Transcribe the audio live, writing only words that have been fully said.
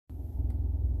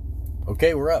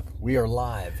Okay, we're up. We are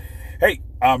live. Hey,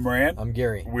 I'm Rand. I'm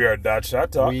Gary. We are Dot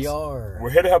Shot Talks. We are. We're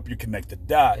here to help you connect the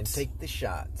dots and take the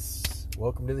shots.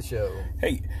 Welcome to the show.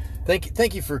 Hey,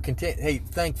 thank you for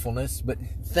thankfulness, but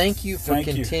thank you for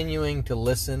continuing to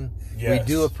listen. Yes. We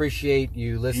do appreciate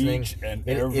you listening. Each and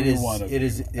every one of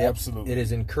you. Absolutely. It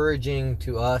is encouraging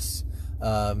to us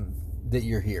that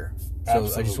you're here. So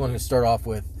Absolutely. I just wanted to start off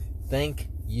with thank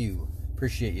you.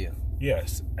 Appreciate you.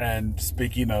 Yes, and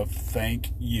speaking of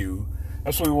thank you,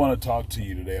 that's what we want to talk to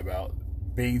you today about.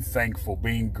 Being thankful,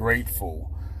 being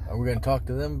grateful. Are we going to talk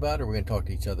to them about it, or are we going to talk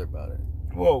to each other about it?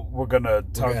 Well, we're going to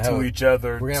talk to each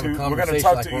other. We're going to have a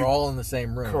conversation like we're all in the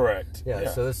same room. Correct. Yeah,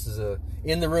 so this is a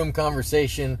in-the-room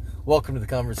conversation. Welcome to the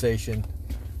conversation.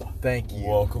 Thank you.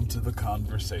 Welcome to the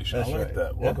conversation. That's I like right.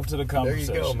 that. Welcome to the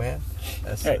conversation. There you go, man.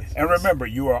 And remember,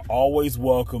 you are always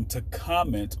welcome to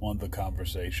comment on the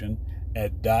conversation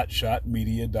at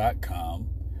dotshotmedia.com.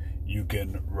 You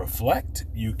can reflect.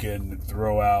 You can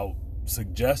throw out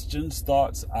suggestions,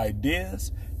 thoughts,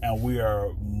 ideas, and we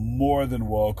are more than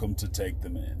welcome to take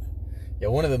them in. Yeah,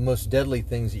 one of the most deadly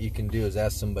things that you can do is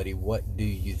ask somebody, what do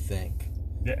you think?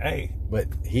 Yeah, hey. But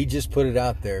he just put it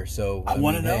out there, so I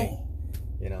want to know. Hey,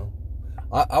 you know,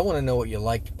 I want to know what you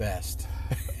liked best.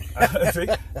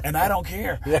 And I don't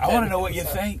care. I want to know what you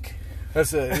think.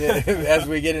 As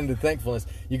we get into thankfulness,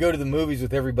 you go to the movies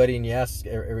with everybody and you ask,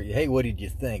 hey, what did you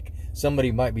think?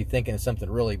 Somebody might be thinking of something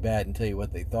really bad and tell you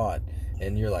what they thought.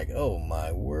 And you're like, oh,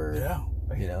 my word. Yeah.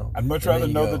 You know, I'd much rather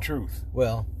know the truth.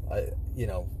 Well,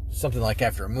 something like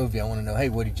after a movie, I want to know, hey,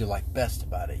 what did you like best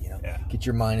about it? Get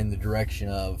your mind in the direction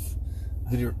of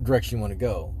the direction you want to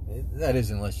go. That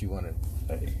is, unless you want to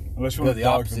go the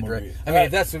opposite direction. I mean,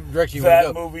 if that's the direction you want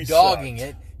to go, movie dogging sucked.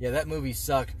 it. Yeah, that movie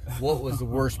sucked. What was the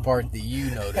worst part that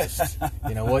you noticed?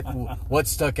 What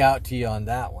stuck out to you on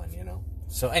that one?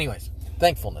 So, anyways,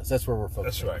 thankfulness. That's where we're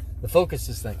focused. That's right. The focus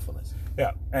is thankfulness.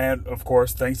 Yeah, and of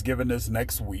course, Thanksgiving is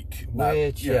next week.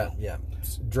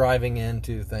 Driving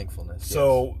into thankfulness.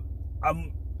 So,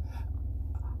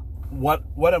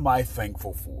 what am I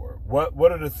thankful for?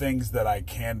 What are the things that I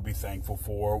can be thankful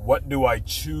for? What do I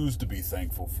choose to be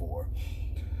thankful for?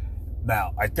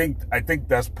 Now, I think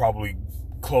that's probably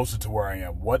closer to where I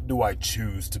am. What do I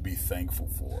choose to be thankful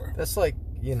for? That's like,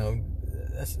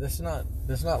 that's not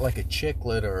like a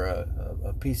chiclet or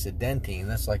a piece of dentine.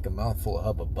 That's like a mouthful of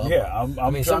Hubba Bubba. Yeah,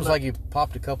 something's like you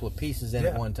popped a couple of pieces in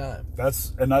at one time.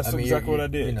 That's exactly what I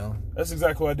did. That's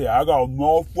exactly what I did. I got a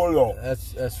mouthful of.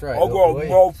 That's right. I got a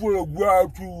mouthful of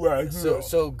gratitude right here.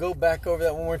 So go back over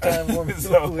that one more time for me.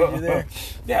 You there?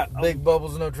 Yeah. Big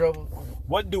bubbles, no trouble.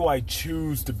 What do I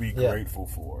choose to be grateful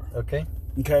for? Okay.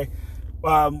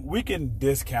 We can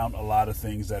discount a lot of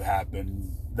things that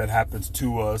happens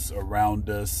to us,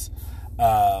 around us,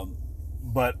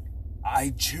 but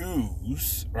I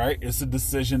choose, right? It's a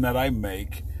decision that I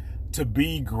make to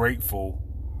be grateful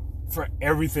for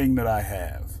everything that I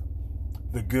have,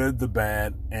 the good, the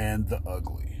bad, and the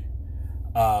ugly.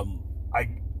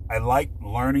 I like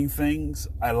learning things.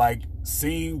 I like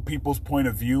seeing people's point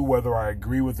of view, whether I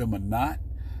agree with them or not.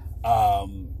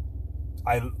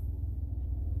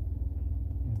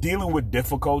 Dealing with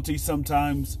difficulty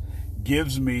sometimes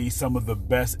gives me some of the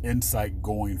best insight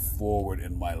going forward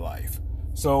in my life.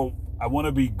 So I want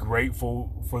to be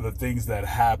grateful for the things that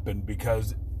happen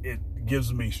because it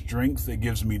gives me strength, it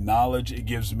gives me knowledge, it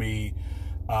gives me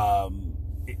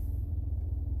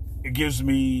it gives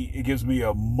me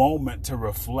a moment to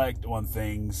reflect on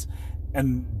things,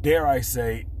 and dare I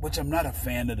say, which I'm not a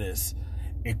fan of this,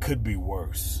 it could be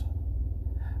worse.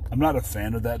 I'm not a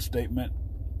fan of that statement.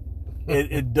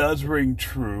 It does ring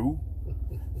true,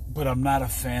 but I'm not a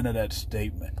fan of that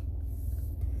statement.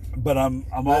 But I'm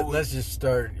always... Let's just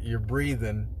start. You're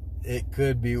breathing. It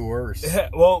could be worse.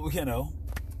 Well,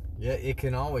 Yeah, it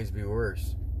can always be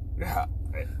worse. Yeah.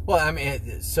 Well, I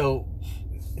mean, so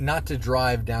not to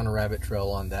drive down a rabbit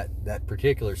trail on that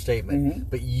particular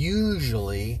statement, but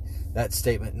usually that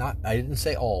statement, I didn't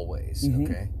say always,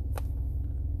 okay?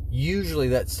 Usually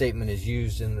that statement is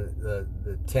used in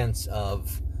the tense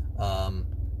of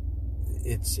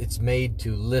it's made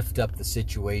to lift up the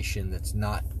situation that's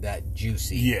not that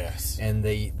juicy. Yes. And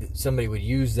somebody would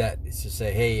use that to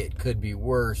say, hey, it could be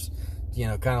worse,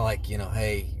 kind of like,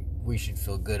 hey, we should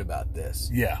feel good about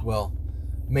this. Yeah. Well,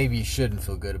 maybe you shouldn't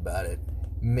feel good about it.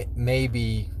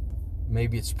 Maybe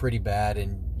it's pretty bad,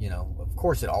 and of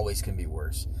course it always can be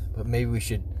worse, but maybe we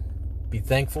should be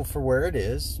thankful for where it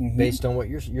is, based on what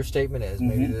your statement is.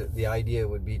 Maybe the idea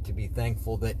would be to be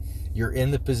thankful that you're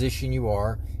in the position you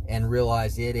are and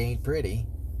realize it ain't pretty,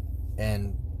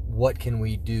 and what can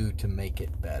we do to make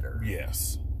it better?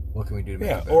 Yes. What can we do to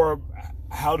make it better? Or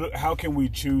how can we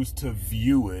choose to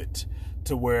view it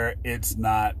to where it's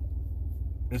not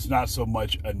so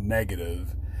much a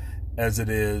negative as it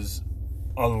is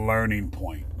a learning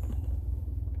point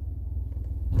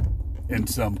in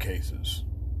some cases.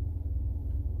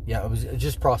 Yeah, I was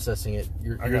just processing it.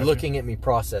 You're got looking at me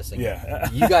processing Yeah.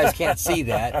 it. You guys can't see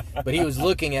that, but he was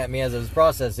looking at me as I was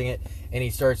processing it, and he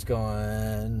starts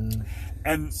going.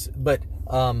 But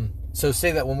so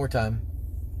say that one more time.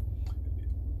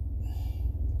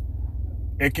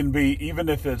 It can be, even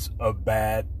if it's a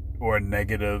bad or a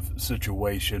negative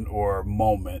situation or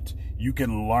moment, you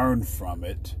can learn from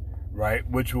it, right?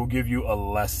 Which will give you a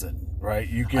lesson, right?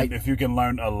 You can, if you can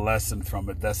learn a lesson from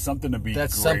it, that's something to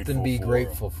be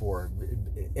grateful for.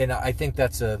 And I think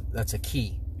that's a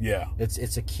key. Yeah.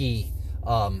 It's a key.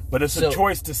 But it's a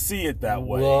choice to see it that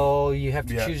way. Well, you have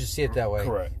to choose to see it that way.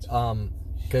 Correct.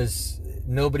 Because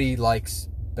nobody likes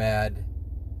bad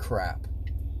crap.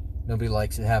 Nobody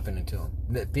likes it happening to them.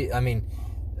 I mean,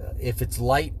 if it's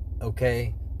light,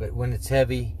 okay, but when it's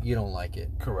heavy, you don't like it.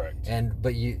 Correct.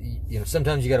 But you know,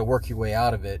 sometimes you got to work your way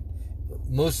out of it.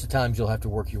 Most of the times you'll have to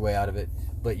work your way out of it,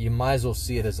 but you might as well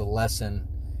see it as a lesson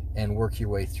and work your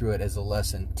way through it as a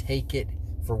lesson. Take it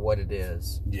for what it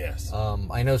is. Yes.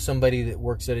 I know somebody that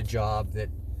works at a job that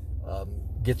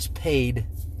gets paid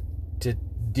to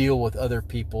deal with other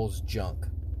people's junk.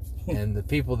 And the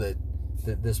people that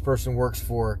this person works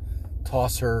for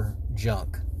toss her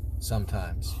junk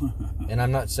sometimes. And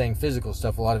I'm not saying physical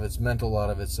stuff. A lot of it's mental. A lot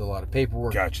of it's a lot of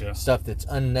paperwork. Gotcha. Stuff that's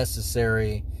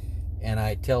unnecessary. And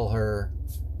I told her,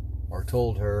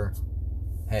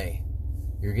 hey,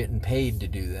 you're getting paid to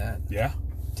do that. Yeah.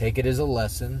 Take it as a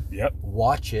lesson. Yep.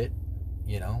 Watch it,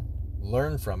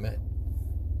 learn from it.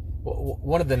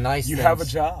 One of the nice things, you have a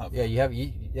job. Yeah,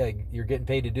 you're getting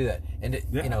paid to do that. And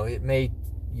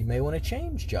you may want to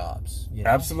change jobs.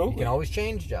 Absolutely. You can always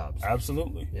change jobs.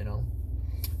 Absolutely.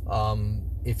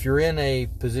 If you're in a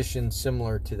position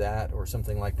similar to that or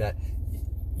something like that,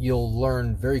 you'll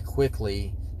learn very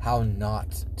quickly how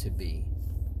not to be.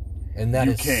 And that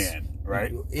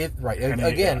right?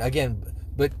 Again,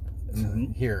 but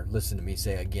here, listen to me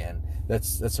say again.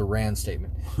 That's a Rand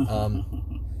statement.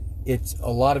 It's a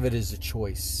lot of it is a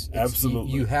choice.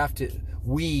 Absolutely. You have to.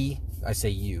 I say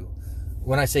you.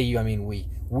 When I say you, I mean we.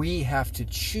 We have to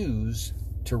choose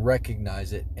to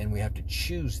recognize it, and we have to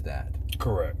choose that.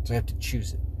 Correct. We have to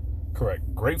choose it.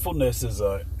 Correct. Gratefulness is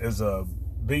a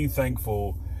being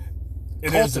thankful.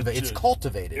 It's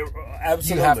cultivated.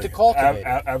 Absolutely. You have to cultivate it.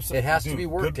 Absolutely. It has to be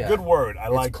worked at. Good word.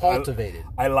 It's cultivated.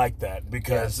 I like that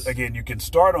because, again, you can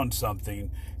start on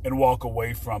something and walk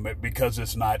away from it because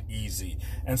it's not easy.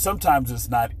 And sometimes it's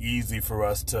not easy for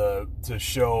us to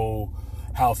show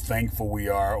how thankful we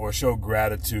are or show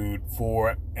gratitude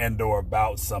for and or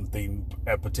about something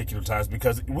at particular times,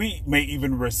 because we may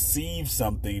even receive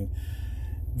something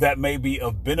that may be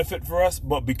of benefit for us,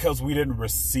 but because we didn't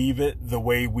receive it the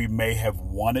way we may have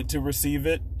wanted to receive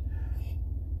it,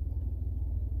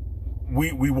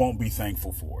 we won't be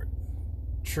thankful for it.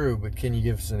 True, but can you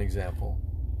give us an example?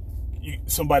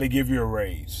 Somebody give you a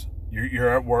raise. You're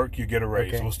at work, you get a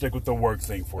raise. Okay. We'll stick with the work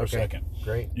thing for a second.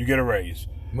 Great. You get a raise.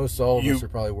 Most all of us are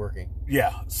probably working.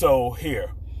 Yeah. So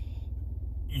here,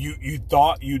 you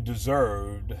thought you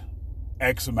deserved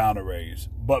X amount of raise,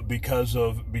 but because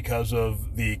of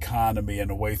the economy and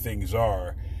the way things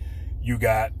are, you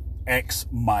got X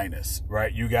minus,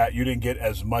 right? You didn't get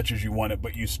as much as you wanted,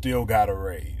 but you still got a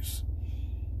raise.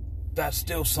 That's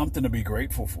still something to be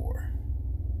grateful for.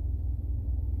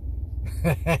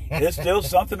 It's still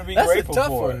something to be grateful for. That's a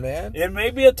tough one, man. It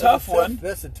may be a tough one.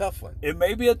 That's a tough one. It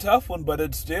may be a tough one, but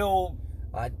it's still.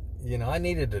 I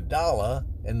needed $1,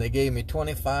 and they gave me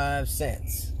 25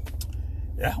 cents.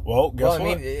 Yeah. Well, guess what?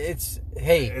 I mean, it's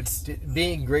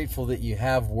being grateful that you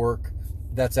have work.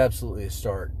 That's absolutely a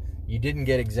start. You didn't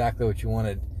get exactly what you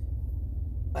wanted.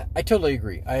 I totally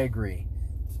agree. I agree.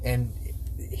 And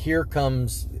here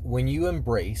comes when you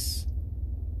embrace,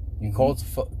 you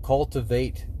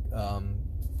cultivate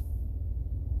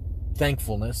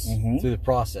thankfulness through the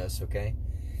process, okay?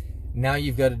 Now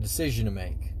you've got a decision to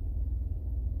make.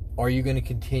 Are you going to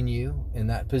continue in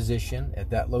that position at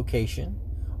that location,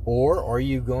 or are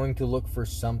you going to look for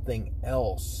something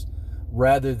else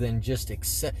rather than just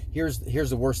accept? Here's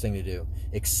the worst thing to do.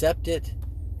 Accept it,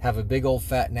 have a big old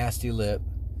fat nasty lip,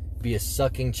 be a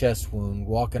sucking chest wound,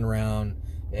 walking around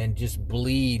and just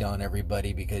bleed on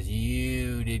everybody because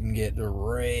you didn't get the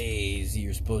raise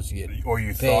you're supposed to get, or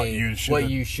you paid, thought you should. What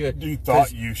you should. You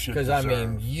thought you should. Because I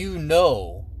mean, you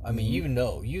know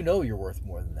you're worth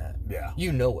more than that. Yeah,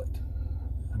 you know it.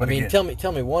 But I mean,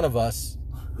 tell me one of us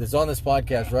that's on this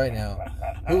podcast right now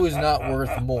who is not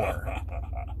worth more.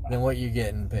 than what you're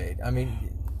getting paid. I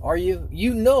mean, are you?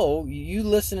 You know, you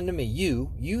listening to me. You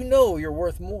know you're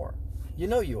worth more. You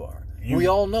know you are. We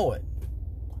all know it.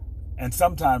 And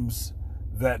sometimes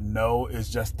that no is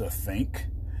just a think,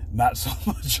 not so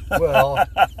much. Well,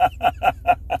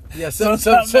 yeah,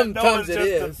 sometimes it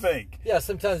is. A think. Yeah,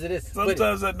 sometimes it is.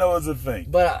 Sometimes that no is a think.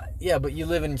 But but you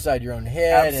live inside your own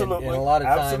head. Absolutely. And a lot of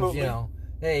times, Absolutely. you know,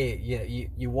 hey,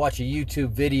 you watch a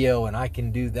YouTube video and I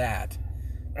can do that.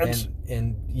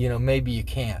 And you know, maybe you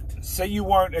can't. Say you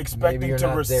weren't expecting to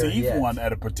receive one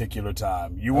at a particular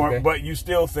time. You weren't, Okay. but you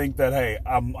still think that, hey,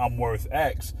 I'm worth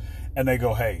X. And they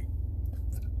go, hey,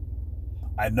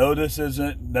 I know this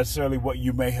isn't necessarily what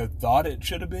you may have thought it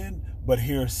should have been, but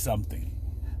here's something.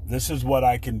 This is what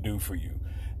I can do for you.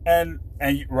 And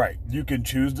right, you can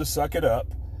choose to suck it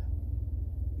up,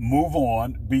 move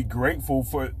on, be grateful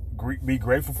for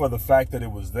the fact that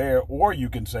it was there, or you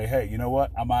can say, hey, you know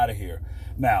what? I'm out of here.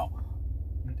 Now,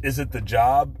 is it the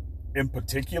job in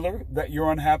particular that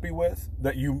you're unhappy with,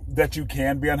 that you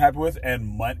can be unhappy with,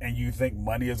 and you think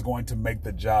money is going to make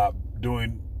the job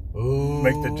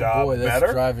make the job boy, that's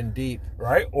better? Driving deep,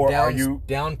 right? Or are you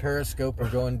down Periscope or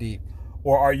going deep?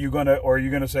 Or are you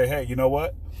gonna say, hey, you know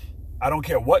what? I don't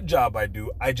care what job I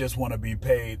do. I just want to be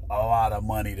paid a lot of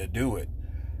money to do it.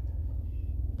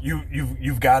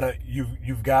 You've got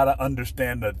to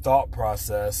understand the thought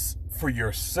process for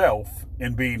yourself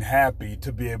in being happy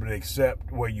to be able to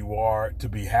accept where you are, to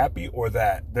be happy, or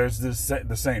that there's the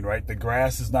saying, right? The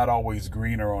grass is not always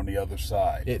greener on the other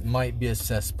side. It might be a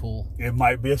cesspool. It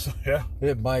might be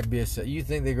It might be you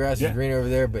think the grass is green over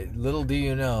there, but little do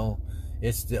you know,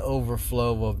 it's the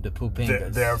overflow of the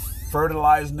poopingas. They're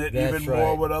fertilizing it even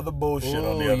more with other bullshit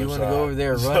on the other side. You want to go over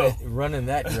there running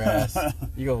that grass.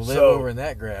 You go live over in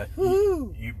that grass.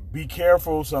 You be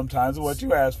careful sometimes of what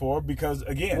you ask for, because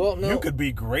again, you could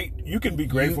be great. You can be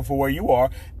grateful for where you are,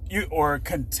 or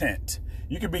content.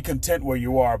 You can be content where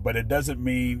you are, but it doesn't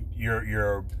mean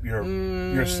you're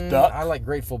stuck. I like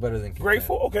grateful better than content.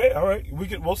 Grateful, okay, all right.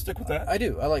 We'll stick with that. I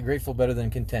do. I like grateful better than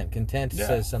content. Content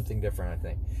says something different, I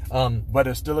think. But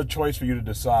it's still a choice for you to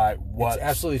decide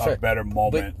what's a better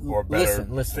moment or better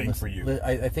thing for you.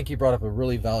 I think you brought up a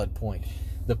really valid point.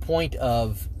 The point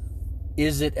of,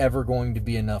 is it ever going to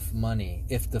be enough money?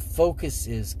 If the focus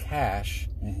is cash,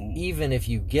 even if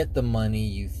you get the money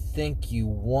you think you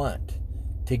want,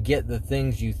 to get the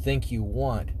things you think you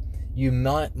want, you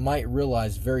might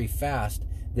realize very fast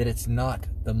that it's not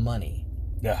the money.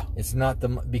 Yeah. It's not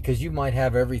because you might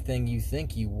have everything you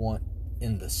think you want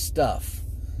in the stuff,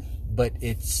 but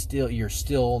you're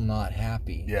still not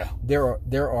happy. Yeah.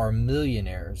 There are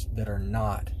millionaires that are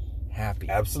not happy.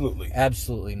 Absolutely.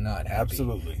 Absolutely not happy.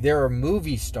 Absolutely. There are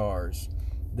movie stars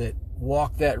that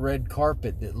walk that red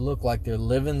carpet that look like they're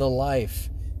living the life.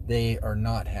 They are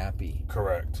not happy.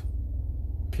 Correct.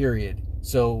 Period.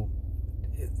 So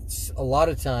a lot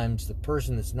of times the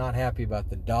person that's not happy about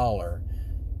the dollar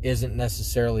isn't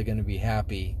necessarily going to be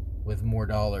happy with more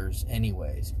dollars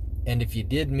anyways. And if you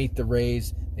did meet the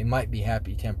raise, they might be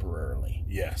happy temporarily.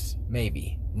 Yes.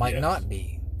 Maybe. Might not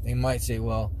be. They might say,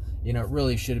 well, it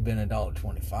really should have been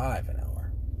 $1.25 an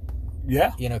hour.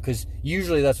 Yeah. Because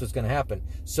usually that's what's going to happen.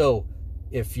 So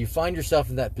if you find yourself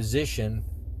in that position,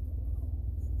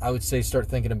 I would say start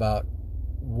thinking about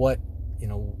what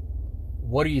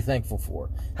are you thankful for?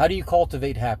 How do you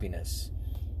cultivate happiness?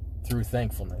 Through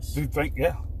thankfulness.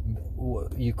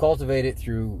 You cultivate it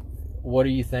through what are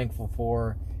you thankful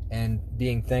for, and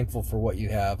being thankful for what you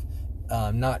have,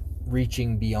 not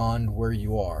reaching beyond where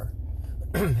you are.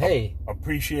 Hey,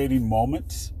 appreciating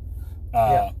moments,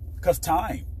 because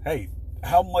time. Hey,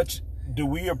 how much do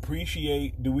we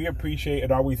appreciate,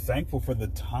 and are we thankful for the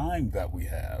time that we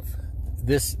have?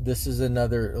 This is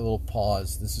another little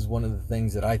pause. This is one of the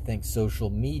things that I think social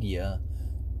media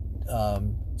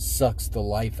sucks the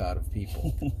life out of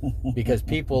people, because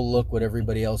people look what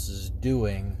everybody else is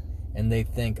doing and they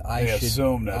think I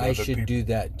should do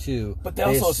that too. But they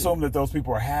also assume that those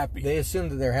people are happy. They assume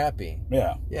that they're happy.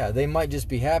 Yeah. Yeah, they might just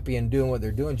be happy and doing what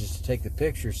they're doing just to take the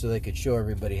picture so they could show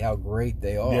everybody how great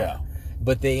they are. Yeah.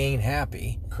 But they ain't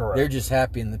happy. Correct. They're just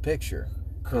happy in the picture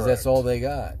because that's all they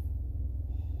got.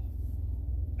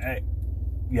 Hey,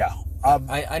 yeah.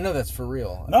 I know that's for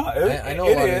real. No, I know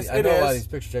a lot of these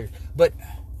picture takers. But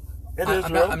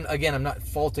I'm not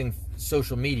faulting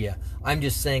social media. I'm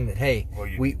just saying that, hey, well,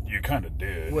 you kind of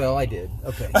did. Well, I did.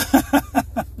 Okay.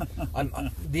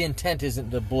 The intent isn't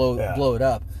to blow it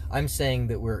up. I'm saying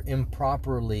that we're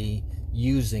improperly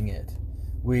using it.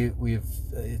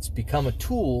 It's become a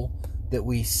tool that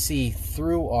we see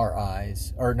through our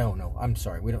eyes. Or no, I'm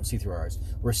sorry. We don't see through our eyes.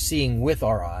 We're seeing with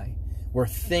our eye. We're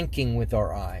thinking with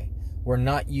our eye. we're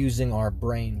not using our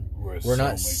brain. We're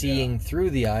not seeing through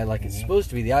the eye like it's supposed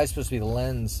to be. The eye is supposed to be the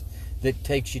lens that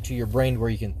takes you to your brain where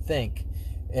you can think,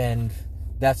 and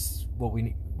that's what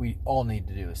we all need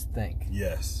to do is think.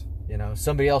 Yes. You know,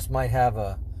 somebody else might have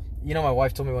a. You know, my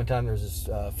wife told me one time there was this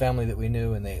family that we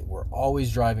knew, and they were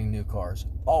always driving new cars.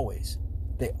 Always.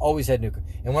 They always had new cars.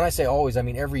 And when I say always, I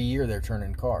mean every year they're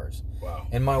turning cars. Wow.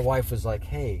 And my wife was like,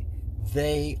 hey,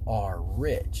 they are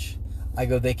rich. I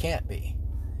go, they can't be.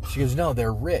 She goes, no,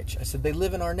 they're rich. I said, they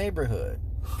live in our neighborhood.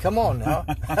 Come on now.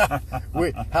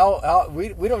 we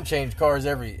don't change cars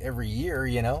every year,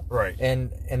 you know? Right.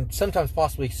 And sometimes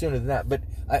possibly sooner than that. But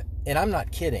I'm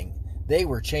not kidding. They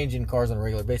were changing cars on a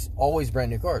regular basis, always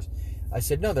brand new cars. I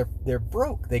said, no, they're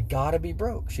broke. They gotta be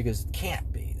broke. She goes,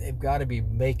 can't be. They've gotta be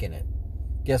making it.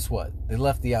 Guess what? They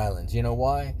left the islands. You know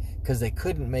why? Because they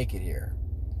couldn't make it here.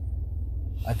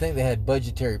 I think they had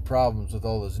budgetary problems with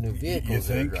all those new vehicles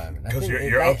they're driving. Because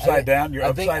you're upside down. You're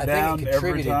upside down I think it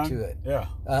every contributed time. To it. Yeah.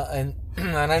 And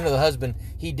I know the husband,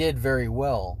 he did very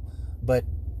well. But,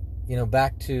 you know,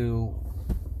 back to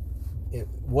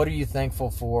what are you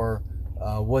thankful for?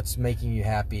 What's making you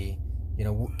happy? You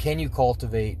know, can you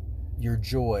cultivate your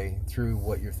joy through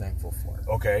what you're thankful for?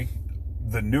 Okay.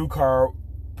 The new car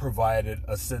provided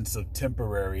a sense of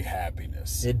temporary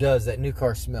happiness. It does. That new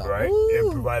car smell. Right? Woo!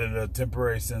 It provided a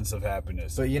temporary sense of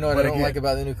happiness. But you know what I don't like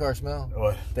about the new car smell?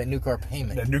 What? That new car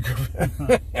payment. That new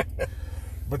car.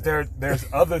 But there's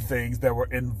other things that were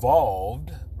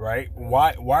involved, right?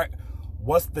 Why?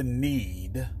 What's the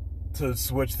need to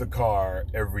switch the car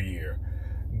every year?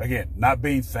 Again, not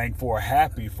being thankful or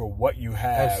happy for what you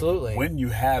have. Absolutely. When you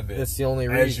have it. That's the only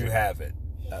reason. As you have it.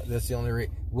 That's the only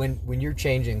reason. When you're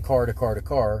changing car to car to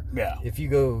car, yeah. If you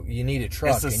go, you need a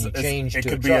truck, and you change to a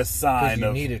truck. It could be a sign you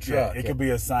of. need a truck. Yeah, it could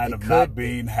be a sign of not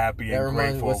being happy and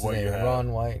grateful for what you have.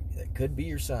 Ron White. That could be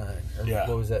your sign. Or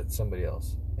what was that? Somebody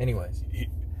else. Anyways,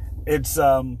 it's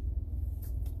It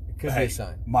could be a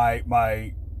sign.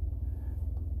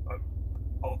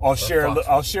 I'll share a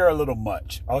little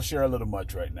much. I'll share a little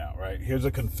much right now. Right, here's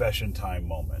a confession time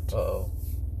moment. Uh-oh.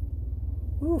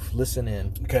 Oof, listen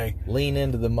in. Okay. Lean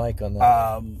into the mic on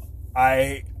that.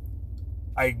 I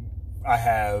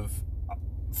have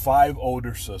 5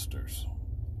 older sisters.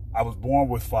 I was born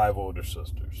with 5 older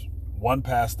sisters. One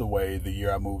passed away the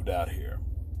year I moved out here.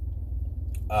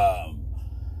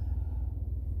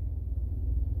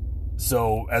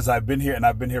 So as I've been here, and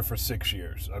I've been here for 6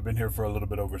 years. I've been here for a little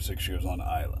bit over 6 years on the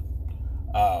island.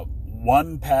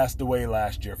 One passed away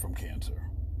last year from cancer.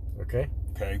 Okay.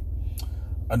 Okay.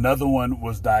 Another one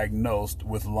was diagnosed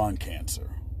with lung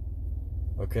cancer.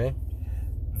 Okay.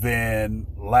 Then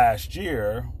last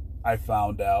year, I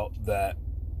found out that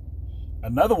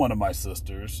another one of my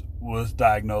sisters was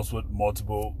diagnosed with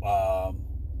multiple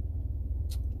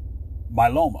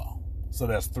myeloma. So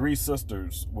that's 3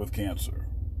 sisters with cancer.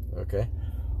 Okay.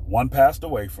 One passed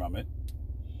away from it.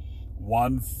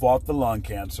 One fought the lung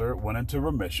cancer, went into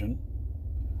remission.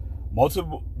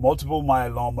 Multiple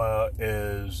myeloma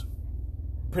is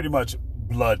pretty much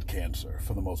blood cancer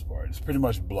for the most part. It's pretty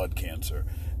much blood cancer,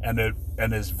 and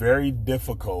it's very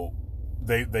difficult.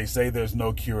 They say there's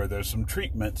no cure. There's some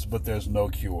treatments, but there's no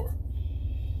cure.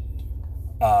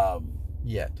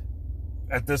 Yet.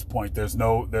 At this point, there's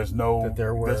no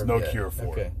cure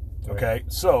for it. Okay,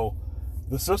 so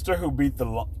the sister who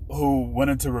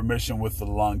went into remission with the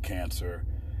lung cancer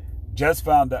just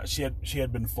found out she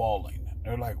had been falling.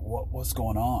 They're like, what's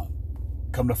going on?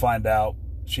 Come to find out,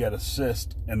 she had a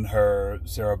cyst in her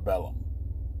cerebellum.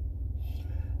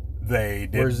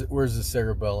 Where's the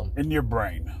cerebellum? In your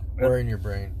brain. Where in your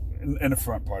brain? In the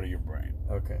front part of your brain.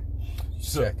 Okay.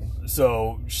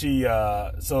 So she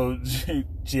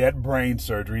had brain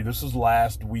surgery. This was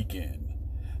last weekend.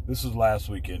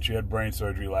 She had brain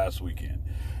surgery last weekend.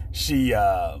 She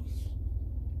found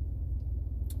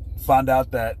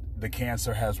out that the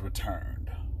cancer has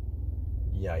returned.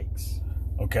 Yikes.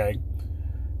 Okay.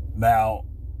 Now,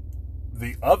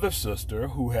 the other sister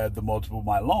who had the multiple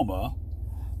myeloma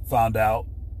found out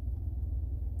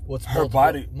what's her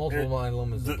body multiple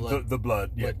myeloma is the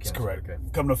blood. Yeah, it's correct. Okay.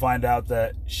 Come to find out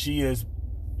that she is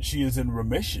in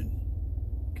remission.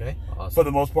 Okay. Awesome. For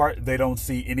the most part, they don't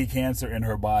see any cancer in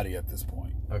her body at this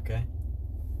point. Okay.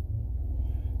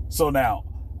 So now,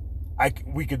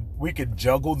 we could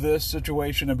juggle this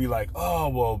situation and be like, oh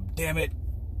well, damn it,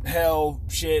 hell,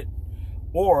 shit.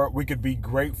 Or we could be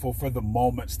grateful for the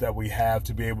moments that we have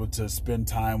to be able to spend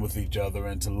time with each other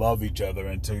and to love each other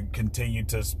and to continue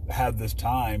to have this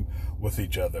time with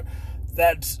each other.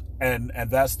 That's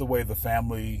the way the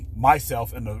family,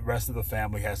 myself and the rest of the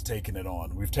family has taken it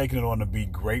on. We've taken it on to be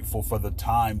grateful for the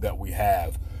time that we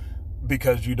have.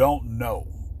 because you don't know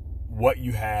what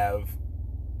you have.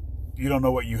 You don't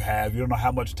know what you have. You don't know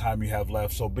how much time you have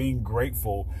left. So being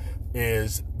grateful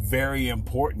is very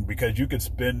important, because you could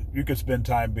spend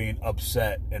time being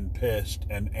upset and pissed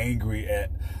and angry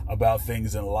about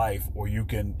things in life, or you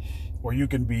can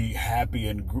be happy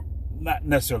and not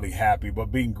necessarily happy,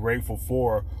 but being grateful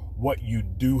for what you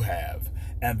do have.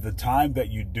 And the time that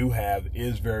you do have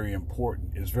is very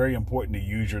important. It's very important to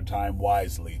use your time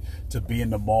wisely, to be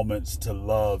in the moments, to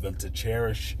love and to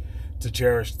cherish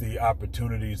the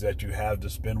opportunities that you have to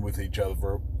spend with each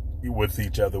other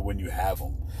when you have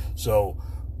them. So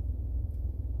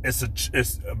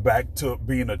it's back to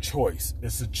being a choice.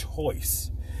 It's a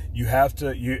choice. You have to,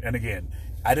 and again,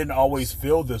 I didn't always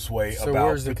feel this way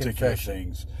about particular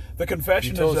things. The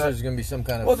confession you told is us that there's going to be some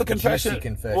kind of juicy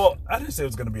confession. Well, I didn't say it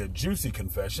was going to be a juicy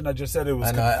confession. I just said it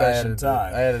was time.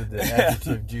 I added the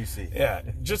adjective juicy. Yeah,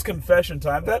 just confession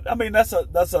time. I'm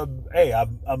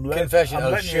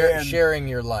letting sharing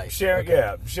your life. Sharing.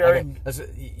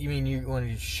 Okay. You mean you want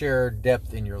to share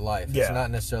depth in your life? Yeah. It's not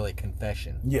necessarily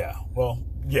confession. Yeah. Well,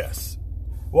 yes.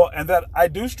 Well, and that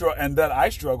I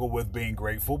struggle with being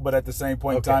grateful, but at the same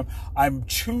point in time, I'm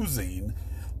choosing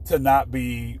not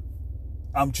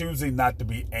to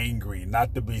be angry,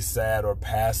 not to be sad or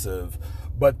passive,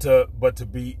 but to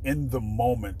be in the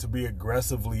moment, to be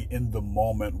aggressively in the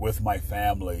moment with my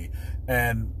family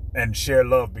and share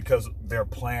love, because they're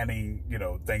planning,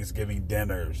 Thanksgiving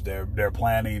dinners. They're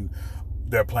planning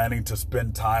to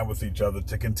spend time with each other,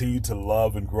 to continue to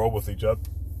love and grow with each other.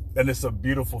 And it's a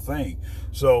beautiful thing.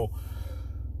 So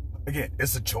again,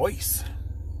 it's a choice.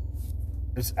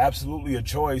 It's absolutely a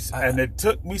choice. And it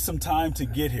took me some time to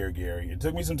get here, Gary. It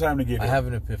took me some time to get here. I have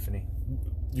an epiphany.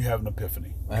 You have an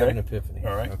epiphany. Okay? I have an epiphany.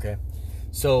 All right. Okay.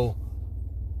 So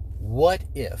what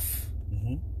if,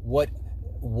 what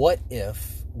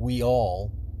if we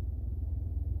all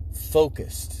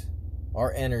focused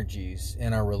our energies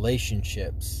and our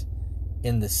relationships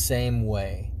in the same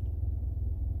way?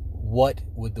 What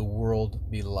would the world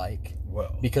be like?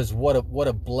 Well, because what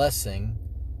a blessing.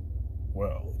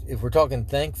 Well, if we're talking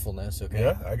thankfulness, okay.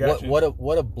 Yeah, I got you.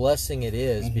 What a blessing it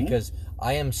is, because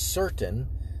I am certain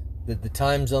that the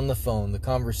times on the phone, the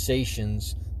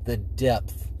conversations, the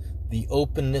depth, the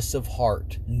openness of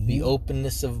heart, the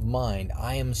openness of mind,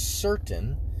 I am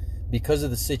certain, because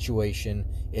of the situation,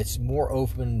 it's more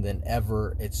open than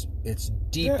ever. It's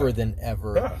deeper than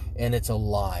ever, and it's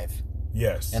alive.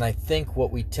 Yes. And I think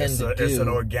what we tend to do... It's an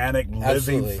organic,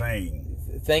 living thing.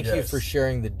 Thank you for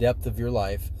sharing the depth of your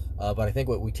life. But I think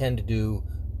what we tend to do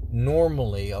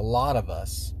normally, a lot of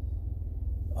us,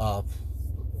 I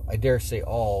dare say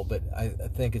all, but I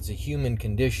think it's a human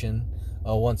condition,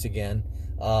 once again,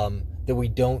 that we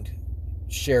don't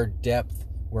share depth.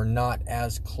 We're not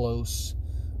as close.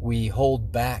 We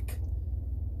hold back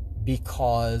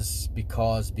because.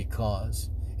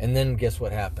 And then guess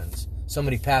what happens?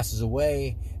 Somebody passes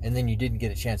away, and then you didn't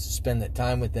get a chance to spend that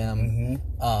time with them.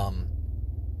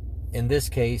 In this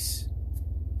case,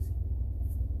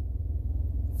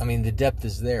 I mean, the depth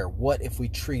is there. What if we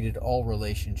treated all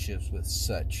relationships with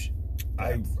such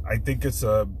depth? I think it's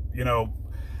and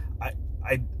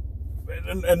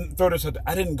throw this out there,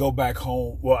 I didn't go back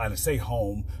home. Well, I say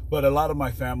home, but a lot of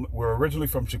my family were originally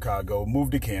from Chicago,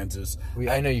 moved to Kansas.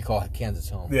 I know you call Kansas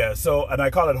home. Yeah, so, and I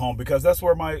call it home because that's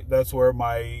where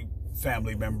my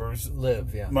family members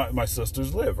live. Yeah, my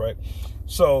sisters live, right?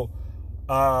 So,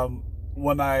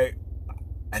 when I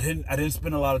didn't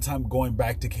spend a lot of time going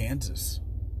back to Kansas.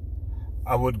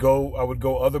 I would go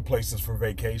other places for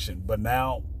vacation, but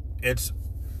now it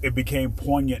became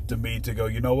poignant to me to go,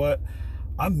 you know what?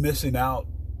 I'm missing out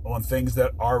on things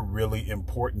that are really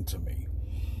important to me.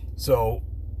 So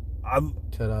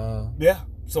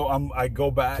So I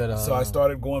go back. Ta-da. So I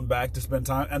started going back to spend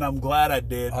time, and I'm glad I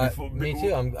did. Me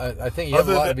too. I think you have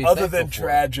a lot to be thankful for.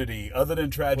 Other than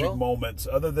tragic moments,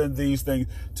 other than these things,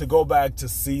 to go back to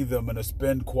see them and to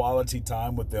spend quality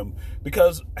time with them.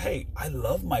 Because, hey, I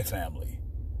love my family.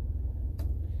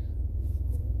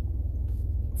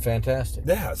 Fantastic.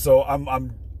 Yeah. So I'm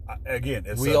again.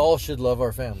 We all should love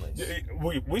our families.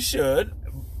 We should,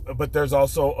 but there's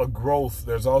also a growth.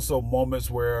 There's also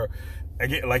moments where,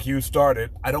 again, like you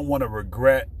started, I don't want to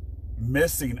regret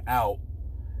missing out,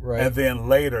 right? And then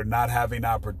later not having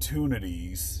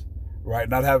opportunities, right?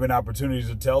 Not having opportunities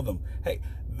to tell them, hey,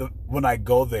 when I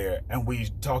go there and we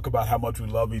talk about how much we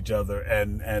love each other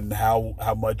and how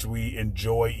much we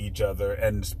enjoy each other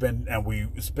and we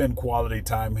spend quality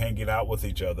time hanging out with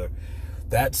each other,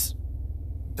 that's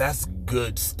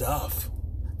good stuff.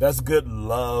 That's good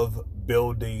love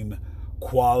building,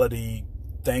 quality,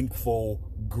 thankful,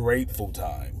 grateful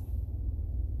time.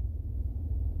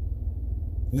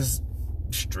 This is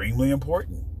extremely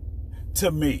important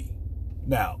to me.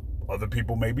 Now, other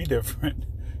people may be different,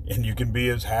 and you can be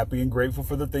as happy and grateful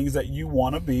for the things that you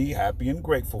want to be happy and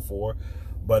grateful for.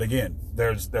 But again,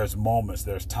 there's moments,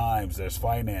 there's times, there's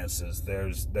finances,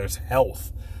 there's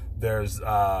health, there's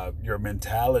your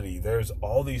mentality, there's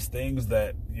all these things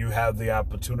that you have the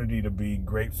opportunity to be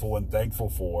grateful and thankful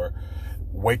for.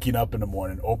 Waking up in the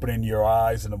morning, opening your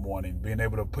eyes in the morning, being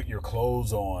able to put your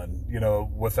clothes on,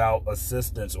 without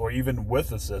assistance or even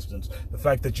with assistance. The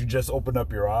fact that you just open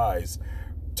up your eyes,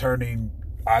 turning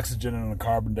oxygen into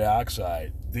carbon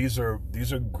dioxide. These are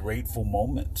grateful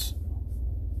moments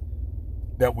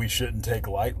that we shouldn't take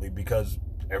lightly, because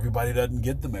everybody doesn't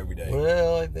get them every day.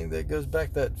 Well, I think that goes back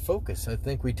to that focus. I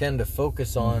think we tend to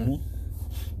focus on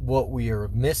what we are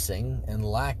missing and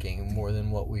lacking more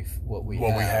than what we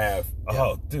have. Yeah.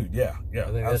 Oh, dude, yeah,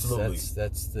 I think absolutely.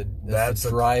 That's the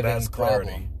driving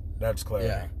problem. That's clarity.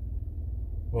 Yeah.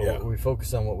 Well, we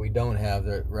focus on what we don't have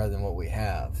rather than what we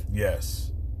have.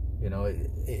 Yes.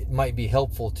 It might be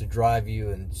helpful to drive you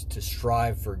and to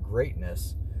strive for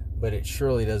greatness, but it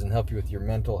surely doesn't help you with your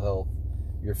mental health,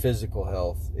 your physical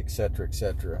health, etc.,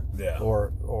 etc. Yeah.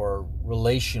 Or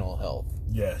relational health.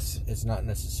 Yes. It's not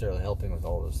necessarily helping with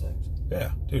all those things.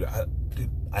 Yeah, dude,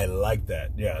 I like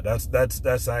that. Yeah,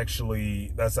 that's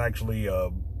actually that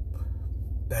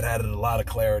added a lot of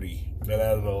clarity.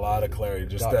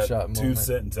 Just Dot that shot two moment.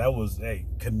 sentence. That was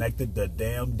connected the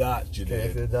damn dots. You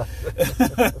did. Okay,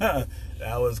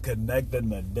 That was connecting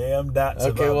the damn dots.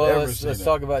 well, let's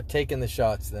talk about taking the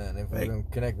shots then. If we're going to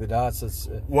connect the dots, let's.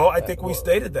 Well, I think we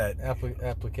stated that.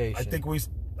 Application.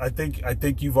 I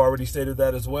think you've already stated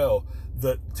that as well.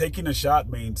 The taking a shot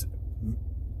means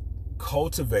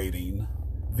cultivating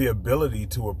the ability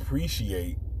to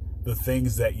appreciate the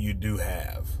things that you do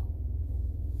have.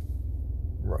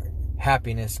 Right.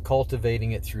 Happiness,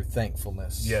 cultivating it through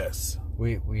thankfulness. Yes.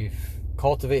 We've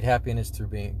cultivate happiness through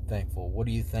being thankful. What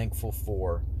are you thankful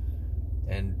for?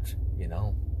 And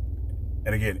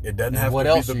And again, it doesn't have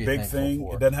to be the big thing.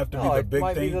 It doesn't have to be the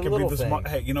big thing. It can be the small.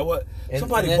 Hey, you know what?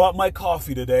 Somebody bought my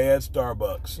coffee today at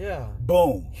Starbucks. Yeah.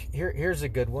 Boom. Here's a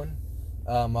good one.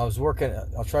 I was working.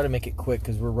 I'll try to make it quick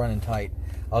because we're running tight.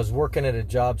 I was working at a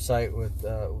job site with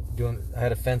I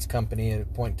had a fence company at a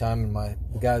point in time, and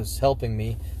the guy was helping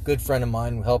me. Good friend of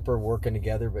mine, helper, working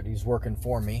together, but he's working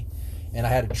for me. And I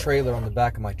had a trailer on the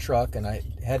back of my truck, and I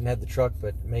hadn't had the truck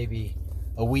but maybe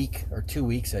a week or 2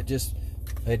 weeks. I just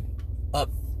had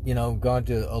gone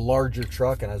to a larger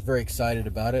truck, and I was very excited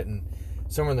about it. And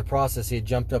somewhere in the process, he had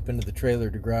jumped up into the trailer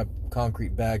to grab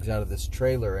concrete bags out of this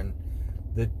trailer, and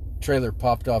the trailer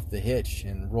popped off the hitch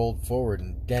and rolled forward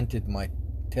and dented my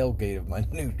tailgate of my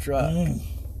new truck.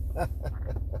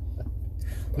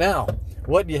 Now,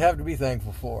 what do you have to be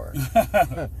thankful for?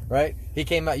 Right? He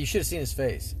came out. You should have seen his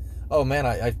face. Oh, man,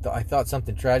 I thought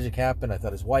something tragic happened. I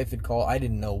thought his wife had called. I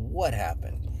didn't know what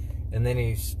happened. And then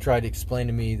he tried to explain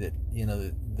to me that,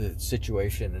 the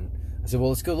situation. And I said, well,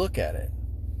 let's go look at it.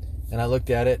 And I looked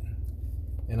at it,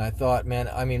 and I thought, man,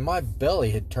 my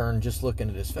belly had turned just looking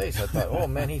at his face. I thought, oh,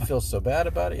 man, he feels so bad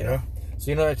about it, Yeah.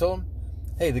 So you know what I told him?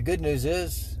 Hey, the good news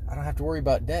is I don't have to worry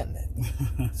about denting it.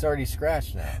 It's already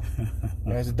scratched now.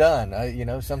 It's done.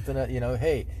 Something that,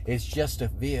 hey, it's just a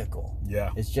vehicle. Yeah.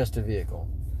 It's just a vehicle.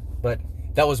 But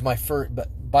that was my first, but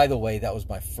by the way, that was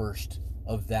my first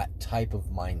of that type of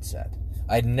mindset.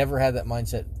 I'd never had that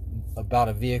mindset about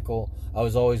a vehicle. I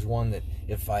was always one that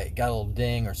if I got a little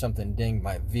ding or something dinged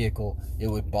my vehicle, it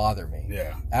would bother me.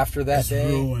 Yeah. After that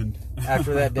ruined.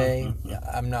 After that day,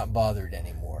 I'm not bothered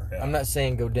anymore. Yeah. I'm not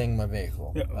saying go ding my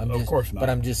vehicle. Yeah, of course not. But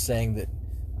I'm just saying that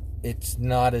it's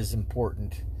not as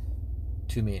important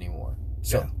to me anymore.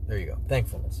 So There you go.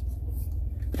 Thankfulness.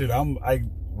 Dude,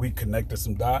 we connected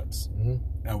some dots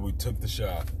and we took the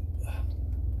shot.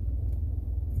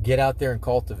 Get out there and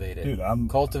cultivate it. Dude,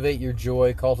 cultivate your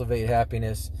joy, cultivate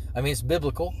happiness. It's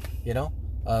biblical,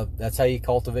 That's how you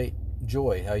cultivate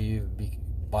joy,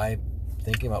 by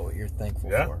thinking about what you're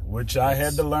thankful for. Which I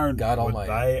had to learn. God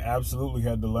Almighty. I absolutely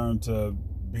had to learn to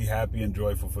be happy and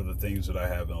joyful for the things that I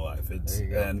have in life.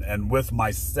 And with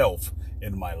myself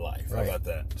in my life. Right. How about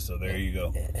that? So there you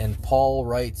go. And Paul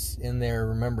writes in there,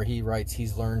 remember he writes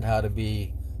he's learned how to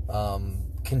be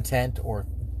content, or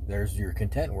there's your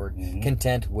content word,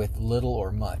 content with little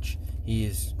or much. He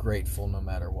is grateful no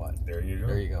matter what. There you go.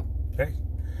 There you go. Okay.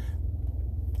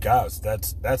 Guys,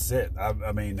 that's it.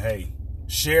 Hey,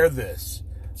 share this.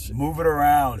 Move it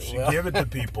around. Give it to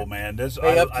people, man.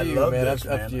 I love this,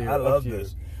 man. I love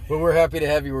this. Well, we're happy to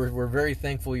have you. We're very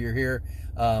thankful you're here.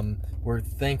 We're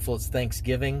thankful it's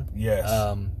Thanksgiving. Yes.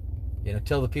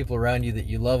 Tell the people around you that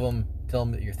you love them. Tell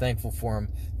them that you're thankful for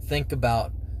them. Think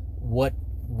about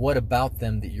what about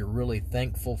them that you're really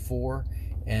thankful for,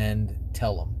 and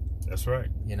tell them. That's right.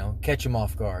 You know, catch them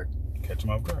off guard. Catch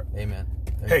them off guard. Amen.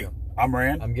 There Hey, you go. I'm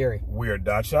Rand. I'm Gary. We are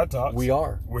Dot Shot Talks. We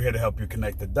are. We're here to help you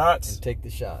connect the dots. And take the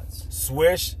shots.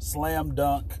 Swish, slam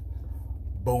dunk,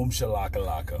 boom,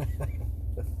 shalaka-laka.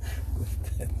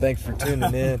 Thanks for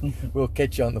tuning in. We'll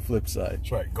catch you on the flip side.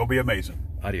 That's right. Go be amazing.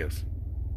 Adios.